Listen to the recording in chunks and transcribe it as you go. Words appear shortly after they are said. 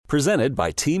Presented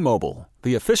by T-Mobile,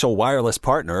 the official wireless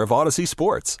partner of Odyssey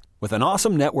Sports. With an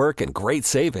awesome network and great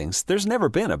savings, there's never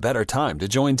been a better time to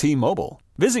join T-Mobile.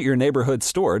 Visit your neighborhood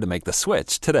store to make the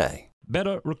switch today.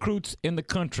 Better recruits in the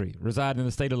country reside in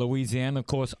the state of Louisiana. Of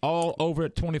course, all over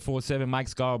at 24/7. Mike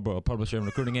Scarborough, publisher and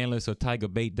recruiting analyst of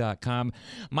TigerBait.com.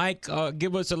 Mike,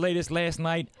 give us the latest last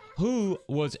night. Who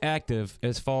was active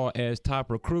as far as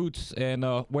top recruits, and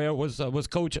where was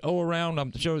Coach O around?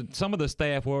 I'm sure some of the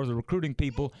staff were the recruiting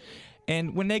people.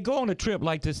 And when they go on a trip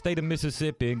like the state of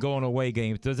Mississippi and go on away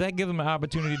games, does that give them an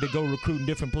opportunity to go recruit in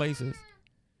different places?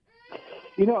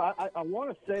 You know, I want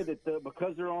to say that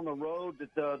because they're on the road,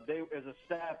 that they, as a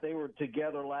staff, they were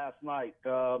together last night.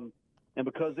 And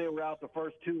because they were out the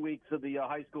first 2 weeks of the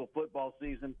high school football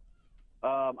season,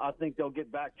 I think they'll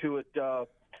get back to it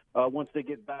once they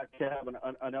get back to having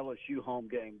an LSU home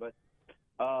game. But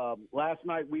last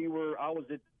night I was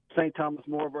at St. Thomas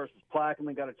More versus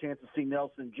Plaquemine, got a chance to see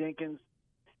Nelson Jenkins,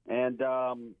 and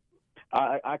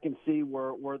I can see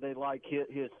where they like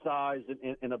his size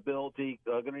and ability.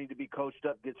 Going to need to be coached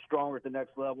up, get stronger at the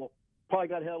next level. Probably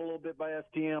got held a little bit by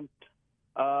STM.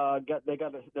 They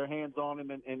got their hands on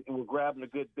him and were grabbing a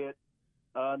good bit.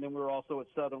 And then we were also at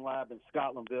Southern Lab in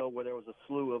Scotlandville, where there was a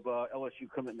slew of LSU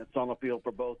commitments on the field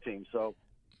for both teams. So,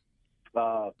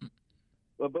 but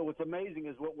what's amazing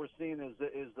is what we're seeing is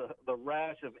the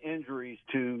rash of injuries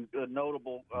to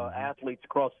notable athletes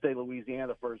across the state of Louisiana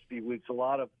the first few weeks. A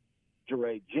lot of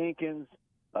Jeray Jenkins,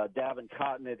 Davin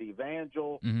Cotton at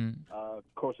Evangel. Of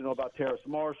course, you know about Terrace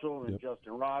Marshall and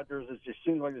Justin Rogers. It just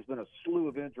seems like there's been a slew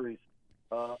of injuries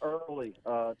early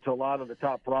to a lot of the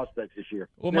top prospects this year.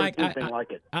 Well, Never Mike, seen anything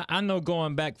like it. I know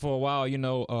going back for a while, you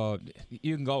know,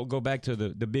 you can go back to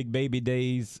the big baby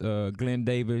days, Glenn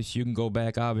Davis. You can go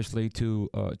back, obviously, to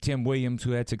Tim Williams,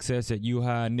 who had success at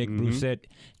U-High, Nick Brusette.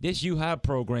 This U-High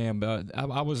program,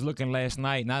 I was looking last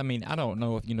night, and I mean, I don't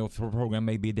know if, you know, if the program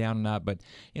may be down or not, but,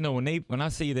 you know, when I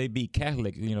see they beat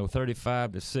Catholic, you know,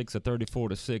 35-6 or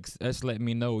 34-6, that's letting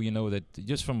me know, you know, that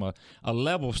just from a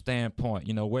level standpoint,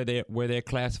 you know, where they're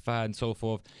classified and so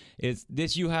forth, is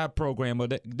this U-High program, are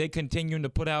they continuing to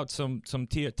put out some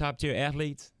top tier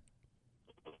athletes?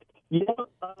 Yeah,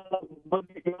 but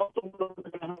you also know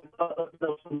they're going to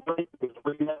have some breakthroughs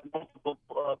where you have multiple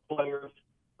players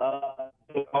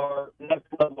that are next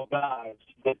level guys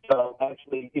that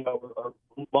actually, you know, are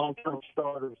long-term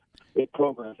starters at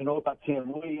programs. You know about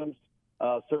Tim Williams,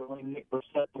 certainly Nick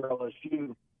Brissett for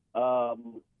LSU,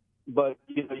 but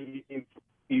you know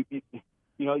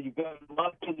you know, you've got a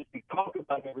lot of kids that we talk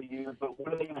about every year, but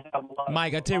what are they going to have a lot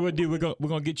Mike, I tell you what, dude, we're going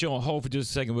to get you on hold for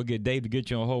just a second. We'll get Dave to get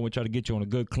you on hold. We'll try to get you on a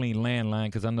good, clean landline,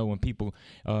 because I know when people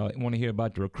want to hear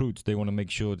about the recruits, they want to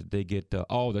make sure that they get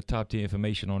all the top-tier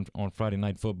information on Friday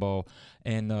Night Football.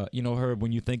 And, you know, Herb,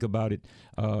 when you think about it,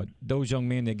 those young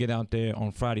men that get out there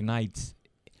on Friday nights,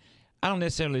 I don't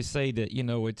necessarily say that, you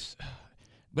know,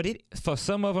 but for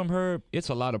some of them, Herb, it's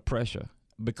a lot of pressure.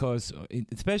 Because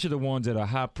especially the ones that are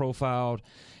high profiled,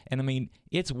 and I mean,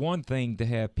 it's one thing to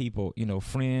have people, you know,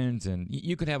 friends, and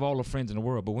you could have all the friends in the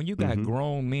world, but when you got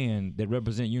grown men that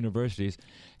represent universities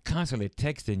constantly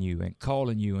texting you and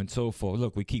calling you and so forth,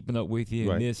 look, we're keeping up with you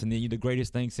and this, and then you're the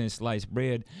greatest thing since sliced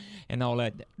bread and all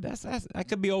that, that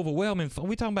could be overwhelming.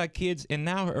 We're talking about kids, and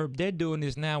now they're doing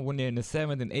this now when they're in the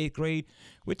 7th and 8th grade.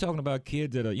 We're talking about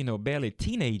kids that are, you know, barely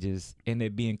teenagers, and they're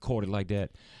being courted like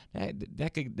that.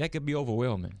 That could be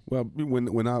overwhelming. Well,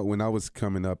 when I was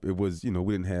coming up, it was, you know,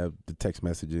 we didn't have the text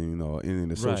messaging, you know, any of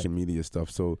the social media stuff,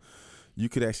 so you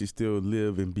could actually still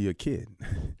live and be a kid.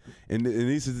 and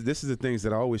this is the things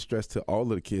that I always stress to all of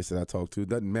the kids that I talk to. It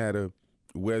doesn't matter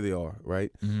where they are,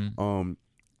 right?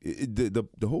 The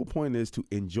whole point is to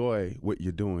enjoy what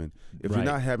you're doing. If you're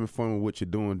not having fun with what you're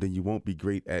doing, then you won't be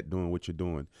great at doing what you're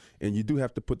doing. And you do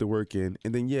have to put the work in.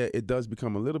 And then, yeah, it does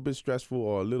become a little bit stressful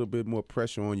or a little bit more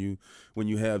pressure on you when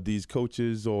you have these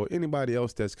coaches or anybody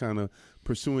else that's kind of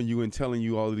pursuing you and telling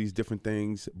you all of these different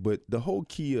things. But the whole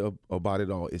key about it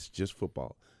all is just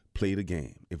football. Play the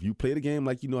game. If you play the game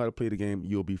like you know how to play the game,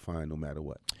 you'll be fine no matter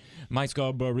what. Mike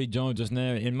Scarborough rejoins us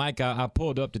now. And, Mike, I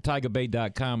pulled up the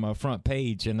TigerBait.com front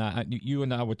page, and you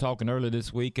and I were talking earlier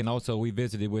this week, and also we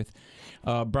visited with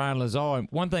Brian Lazar. And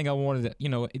one thing I wanted to, you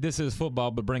know, this is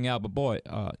football, but bring out, but boy,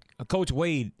 Coach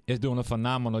Wade is doing a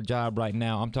phenomenal job right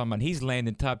now. I'm talking about he's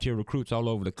landing top-tier recruits all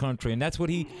over the country, and that's what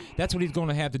he's going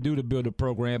to have to do to build a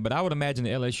program. But I would imagine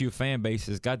the LSU fan base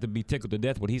has got to be tickled to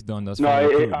death what he's done thus far.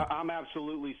 No, I'm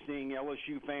absolutely seeing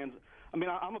LSU fans. I mean,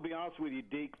 I'm going to be honest with you,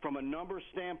 Deke, from a numbers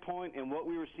standpoint and what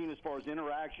we were seeing as far as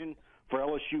interaction for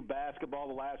LSU basketball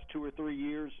the last 2 or 3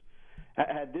 years,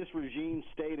 had this regime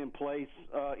stayed in place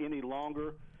any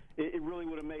longer, it really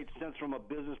would have made sense from a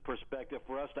business perspective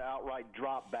for us to outright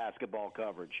drop basketball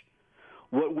coverage.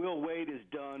 What Will Wade has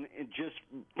done, and just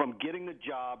from getting the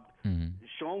job,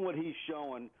 showing what he's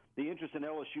showing, the interest in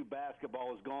LSU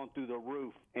basketball has gone through the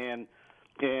roof. And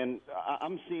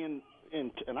I'm seeing,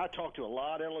 and I talk to a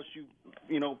lot of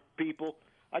LSU, people.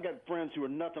 I got friends who are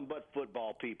nothing but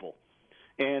football people.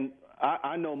 And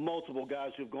I know multiple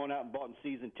guys who have gone out and bought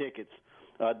season tickets.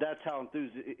 That's how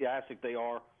enthusiastic they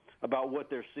are about what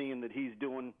they're seeing that he's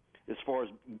doing as far as,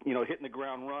 hitting the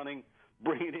ground running,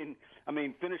 bringing in,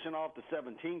 finishing off the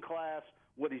 17 class,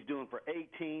 what he's doing for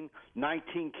 18,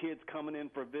 19 kids coming in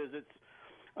for visits.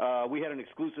 We had an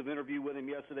exclusive interview with him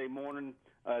yesterday morning.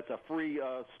 It's a free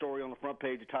story on the front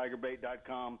page of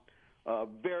TigerBait.com.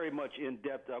 Very much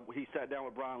in-depth. He sat down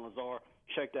with Brian Lazar.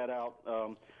 Check that out.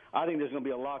 I think there's going to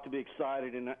be a lot to be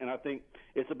excited, and I think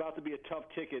it's about to be a tough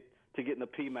ticket to get in the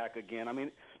PMAC again.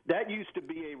 That used to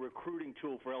be a recruiting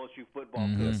tool for LSU football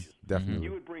coaches. Definitely.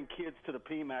 You would bring kids to the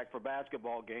PMAC for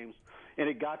basketball games, and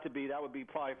it got to be, that would be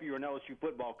probably, if you were an LSU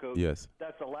football coach, yes,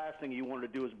 that's the last thing you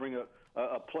wanted to do is bring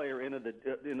a player into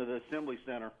the Assembly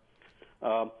Center.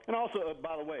 And also,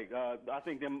 by the way, I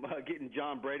think them getting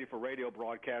John Brady for radio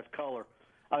broadcast color,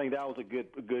 I think that was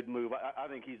a good move. I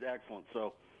think he's excellent.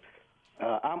 So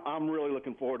I'm really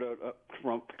looking forward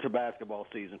to basketball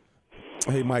season.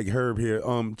 Hey, Mike, Herb here.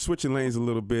 Switching lanes a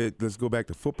little bit. Let's go back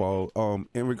to football.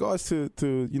 In regards to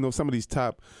some of these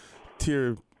top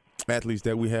tier athletes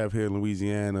that we have here in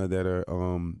Louisiana that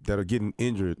are getting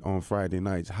injured on Friday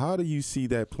nights, how do you see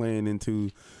that playing into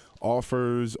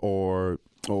offers or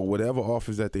whatever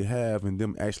offers that they have, and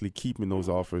them actually keeping those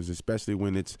offers, especially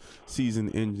when it's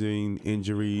season-ending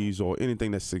injuries or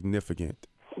anything that's significant?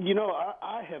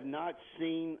 I have not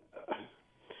seen.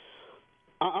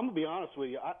 I'm going to be honest with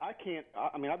you. I can't.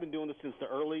 I've been doing this since the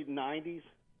early '90s.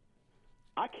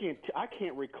 I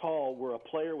can't recall where a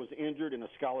player was injured and a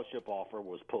scholarship offer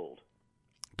was pulled.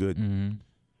 Good. Mm-hmm.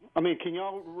 Can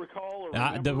y'all recall?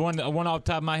 Or the one off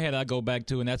the top of my head I go back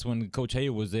to, and that's when Coach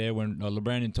Hayward was there when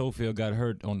LeBrandon Tofield got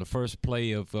hurt on the first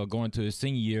play of going to his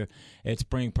senior year at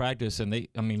spring practice. And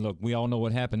look, we all know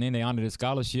what happened then. They honored his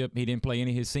scholarship. He didn't play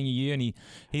any his senior year, and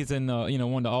he's in one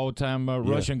of the all-time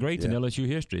rushing greats in LSU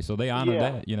history. So they honored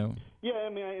that, Yeah,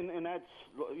 and that's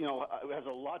it has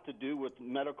a lot to do with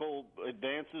medical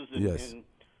advances and. Yes. And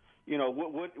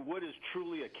what is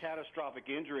truly a catastrophic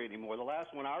injury anymore? The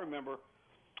last one I remember.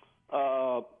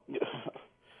 Who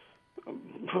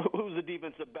was the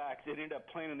defensive back that ended up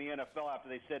playing in the NFL after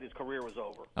they said his career was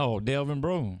over? Oh, Delvin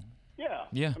Breaux. Yeah.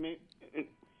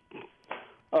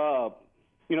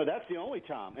 That's the only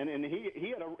time, and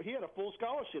he had a full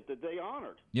scholarship that they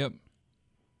honored. Yep.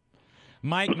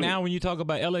 Mike, now when you talk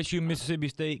about LSU, Mississippi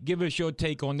State, give us your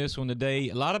take on this one today.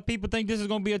 A lot of people think this is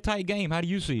going to be a tight game. How do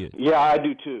you see it? Yeah, I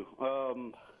do too.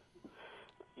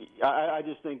 I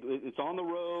just think it's on the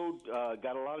road.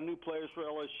 Got a lot of new players for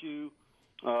LSU.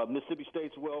 Mississippi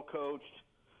State's well coached.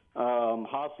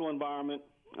 Hostile environment.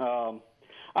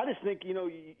 I just think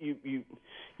you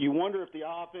wonder if the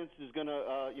offense is going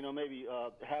to maybe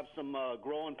have some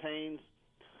growing pains.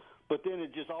 But then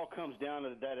it just all comes down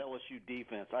to that LSU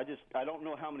defense. I don't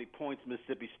know how many points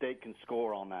Mississippi State can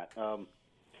score on that.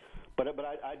 But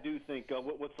I do think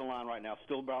what's the line right now?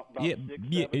 Still about 6, 7?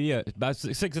 About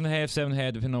 6.5,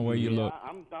 7.5, depending on where you look.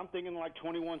 I'm thinking like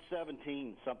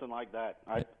 21-17, something like that.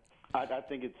 I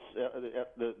think it's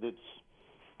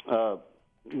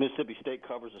Mississippi State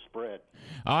covers the spread.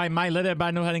 All right, Mike, let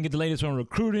everybody know how to get the latest on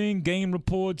recruiting, game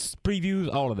reports,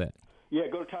 previews, all of that. Yeah,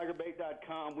 go to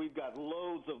TigerBait.com. We've got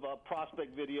loads of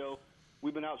prospect video.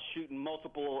 We've been out shooting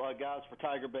multiple guys for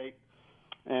TigerBait.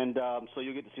 And so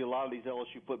you'll get to see a lot of these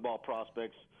LSU football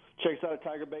prospects. Check us out at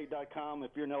TigerBait.com.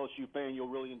 If you're an LSU fan, you'll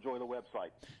really enjoy the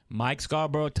website. Mike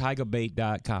Scarborough,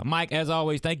 TigerBait.com. Mike, as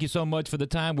always, thank you so much for the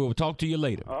time. We'll talk to you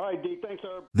later. All right, D. Thanks,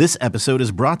 Herb. This episode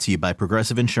is brought to you by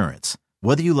Progressive Insurance.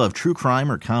 Whether you love true crime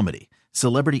or comedy,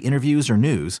 celebrity interviews or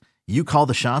news, you call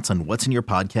the shots on what's in your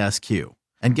podcast queue.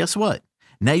 And guess what?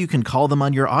 Now you can call them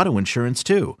on your auto insurance,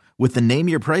 too, with the Name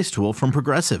Your Price tool from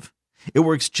Progressive. It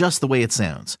works just the way it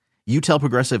sounds. You tell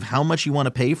Progressive how much you want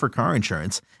to pay for car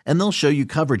insurance, and they'll show you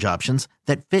coverage options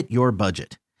that fit your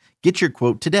budget. Get your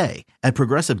quote today at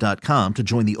Progressive.com to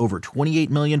join the over 28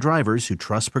 million drivers who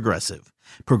trust Progressive.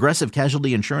 Progressive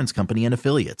Casualty Insurance Company and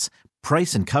Affiliates.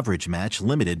 Price and coverage match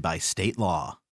limited by state law.